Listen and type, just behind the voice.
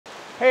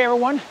Hey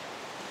everyone,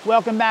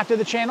 welcome back to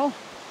the channel.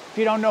 If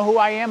you don't know who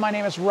I am, my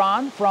name is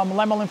Ron from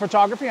Lemelin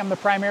Photography. I'm the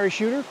primary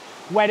shooter,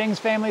 weddings,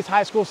 families,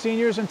 high school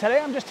seniors, and today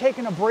I'm just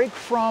taking a break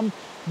from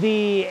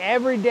the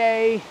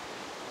everyday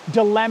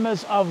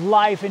dilemmas of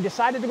life and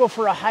decided to go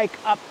for a hike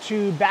up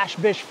to Bash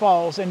Bish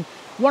Falls. And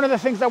one of the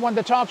things I wanted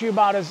to talk to you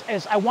about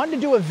is I wanted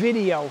to do a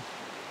video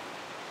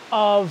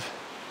of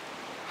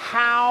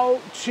how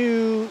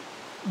to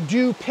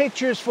do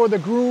pictures for the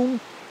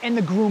groom and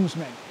the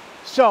groomsmen.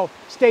 So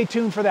stay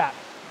tuned for that.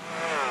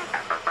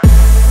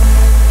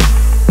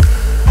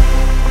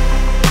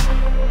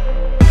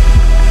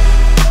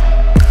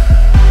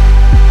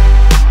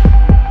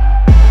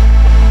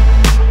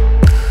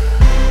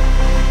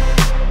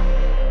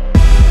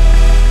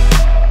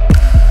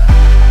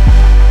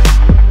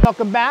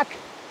 Welcome back.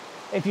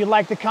 If you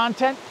like the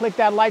content, click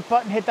that like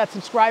button, hit that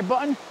subscribe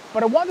button.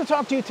 But I wanted to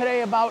talk to you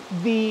today about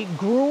the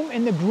groom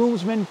and the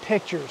groomsmen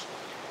pictures.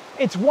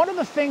 It's one of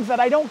the things that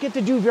I don't get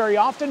to do very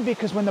often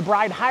because when the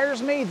bride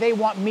hires me, they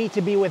want me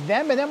to be with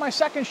them, and then my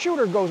second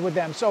shooter goes with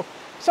them. So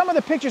some of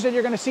the pictures that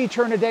you're going to see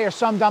turn today are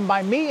some done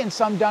by me and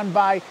some done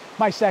by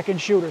my second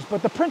shooters.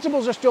 But the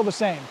principles are still the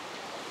same.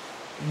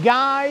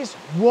 Guys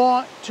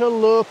want to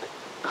look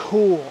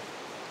cool,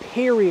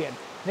 period.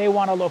 They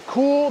want to look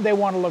cool, they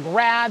want to look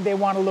rad, they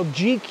want to look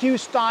GQ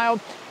styled,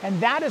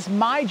 and that is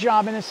my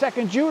job and the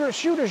second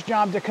shooter's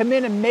job to come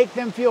in and make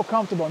them feel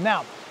comfortable.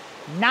 Now,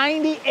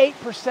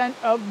 98%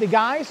 of the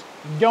guys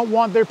don't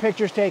want their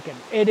pictures taken.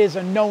 It is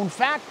a known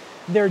fact.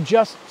 They're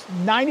just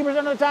 90%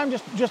 of the time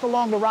just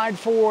along the ride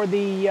for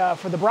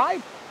the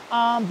bride.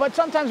 But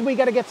sometimes we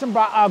got to get some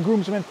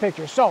groomsmen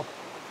pictures. So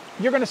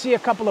you're going to see a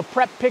couple of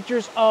prep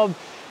pictures of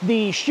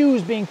the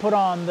shoes being put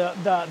on,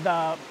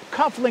 the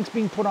cufflinks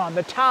being put on,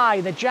 the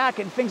tie, the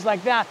jacket, and things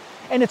like that.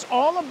 And it's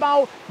all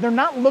about, they're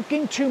not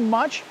looking too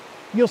much.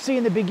 You'll see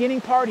in the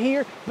beginning part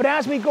here. But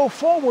as we go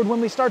forward,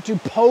 when we start to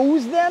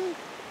pose them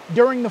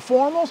during the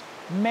formals,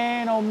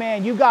 man, oh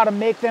man, you got to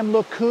make them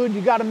look good.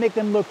 You got to make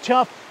them look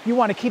tough. You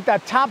want to keep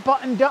that top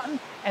button done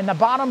and the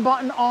bottom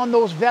button on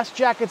those vest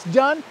jackets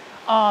done.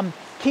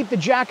 Keep the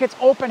jackets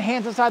open,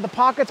 hands inside the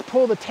pockets,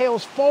 pull the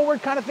tails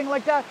forward, kind of thing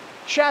like that.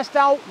 Chest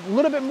out, a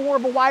little bit more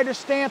of a wider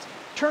stance.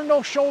 Turn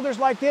those shoulders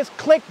like this,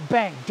 click,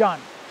 bang, done.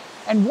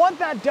 And what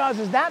that does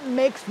is that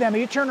makes them,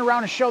 you turn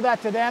around and show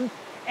that to them,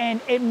 and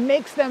it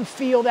makes them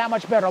feel that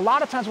much better. A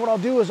lot of times what I'll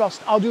do is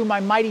I'll do my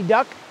Mighty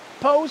Duck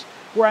pose,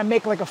 where I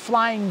make like a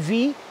flying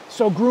V.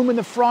 So groom in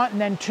the front and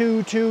then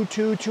two,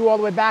 all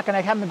the way back, and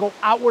I have them go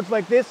outwards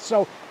like this,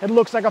 so it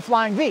looks like a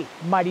flying V,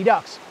 Mighty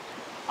Ducks.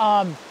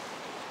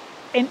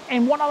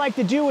 And what I like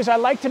to do is I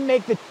like to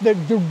make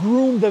the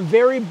groom the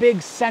very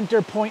big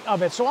center point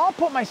of it. So I'll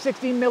put my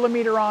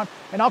 16mm on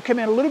and I'll come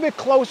in a little bit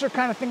closer,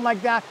 kind of thing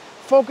like that,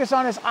 focus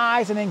on his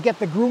eyes, and then get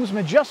the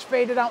groomsman just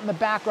faded out in the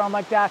background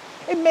like that.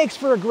 It makes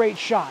for a great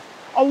shot.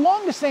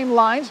 Along the same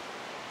lines,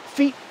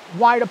 feet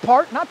wide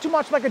apart, not too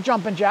much like a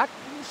jumping jack.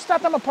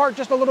 Set them apart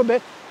just a little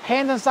bit,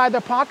 hands inside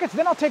their pockets.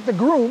 Then I'll take the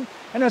groom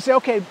and I'll say,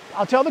 okay,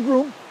 I'll tell the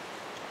groom,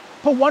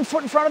 put one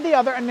foot in front of the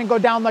other and then go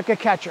down like a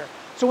catcher.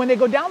 So when they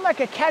go down like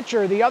a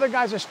catcher, the other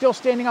guys are still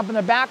standing up in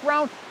the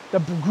background. The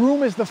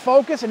groom is the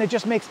focus, and it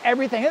just makes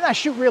everything. And then I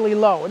shoot really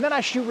low, and then I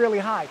shoot really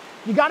high.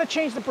 You got to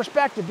change the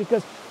perspective,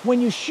 because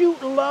when you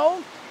shoot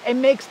low, it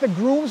makes the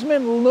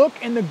groomsman look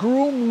and the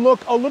groom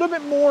look a little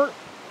bit more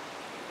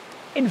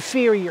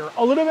inferior,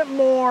 a little bit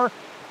more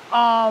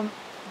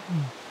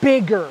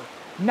bigger.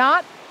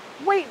 Not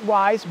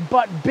weight-wise,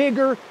 but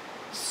bigger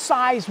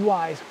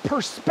size-wise.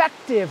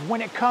 Perspective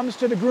when it comes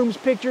to the groom's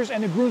pictures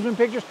and the groomsmen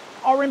pictures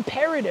are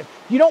imperative.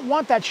 You don't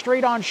want that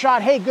straight-on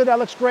shot. Hey, good, that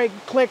looks great,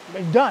 click,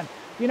 done.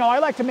 You know, I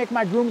like to make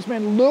my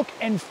groomsmen look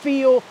and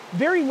feel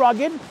very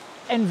rugged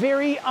and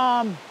very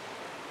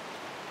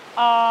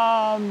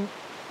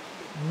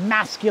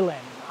masculine.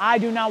 I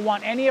do not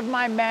want any of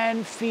my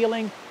men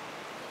feeling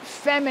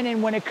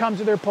feminine when it comes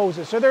to their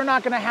poses. So they're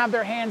not going to have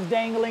their hands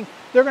dangling.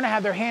 They're going to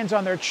have their hands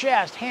on their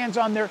chest, hands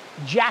on their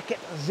jacket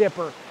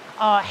zipper,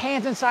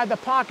 hands inside the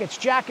pockets,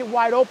 jacket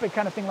wide open,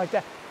 kind of thing like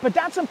that. But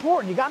that's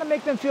important. You got to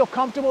make them feel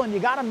comfortable, and you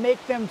got to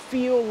make them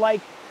feel like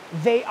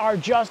they are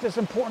just as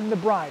important to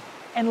the bride.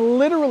 And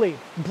literally,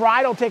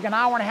 bride will take an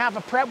hour and a half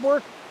of prep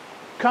work.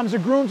 Comes the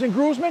grooms and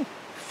groomsmen,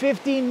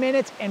 15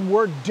 minutes and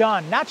we're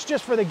done. That's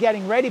just for the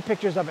getting ready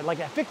pictures of it. Like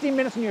that, 15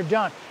 minutes and you're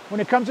done.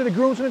 When it comes to the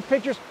groomsmen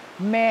pictures,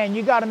 man,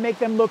 you got to make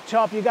them look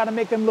tough. You got to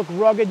make them look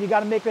rugged. You got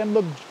to make them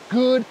look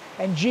good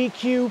and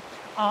GQ.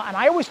 And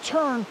I always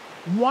turn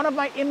one of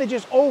my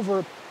images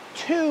over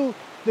to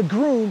the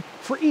groom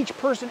for each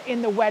person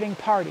in the wedding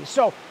party.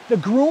 So the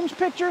groom's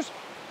pictures,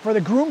 for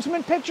the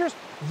groomsmen pictures,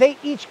 they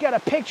each get a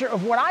picture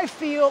of what I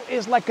feel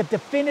is like a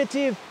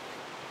definitive,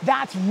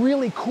 that's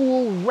really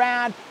cool,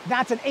 rad,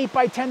 that's an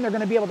 8x10 they're going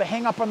to be able to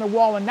hang up on the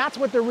wall, and that's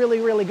what they're really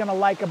going to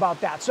like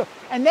about that. So,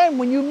 and then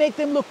when you make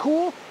them look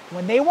cool,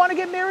 when they want to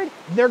get married,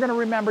 they're going to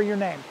remember your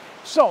name.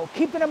 So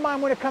keep it in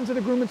mind when it comes to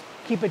the groomsmen.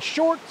 Keep it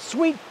short,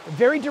 sweet,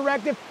 very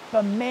directive,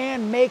 but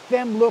man, make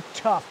them look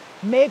tough.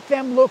 Make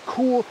them look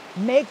cool,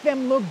 make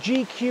them look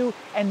GQ,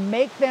 and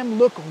make them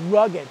look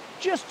rugged.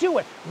 just do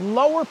it.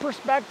 Lower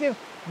perspective,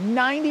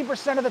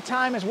 90% of the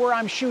time is where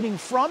I'm shooting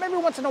from. Every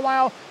once in a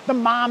while, the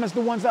mom is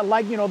the ones that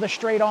like, the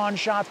straight on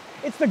shots.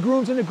 It's the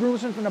grooms and the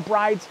groomsmen and the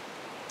brides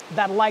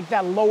that like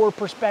that lower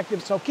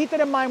perspective. So keep that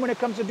in mind when it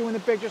comes to doing the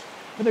pictures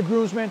for the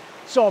groomsmen.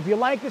 So if you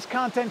like this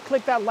content,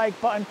 click that like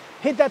button,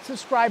 hit that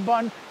subscribe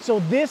button. So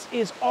this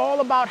is all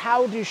about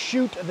how to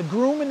shoot the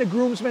groom and the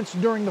groomsmen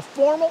during the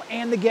formal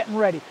and the getting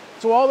ready.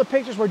 So all the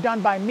pictures were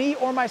done by me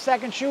or my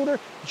second shooter,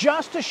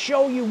 just to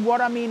show you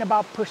what I mean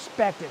about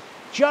perspective.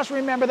 Just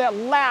remember that,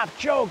 laugh,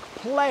 joke,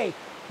 play,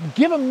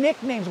 give them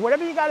nicknames,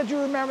 whatever you got to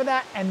do, remember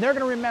that, and they're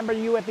going to remember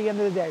you at the end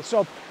of the day.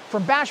 So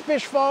from Bash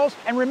Bish Falls,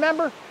 and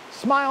remember,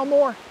 smile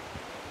more,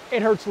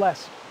 it hurts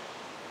less.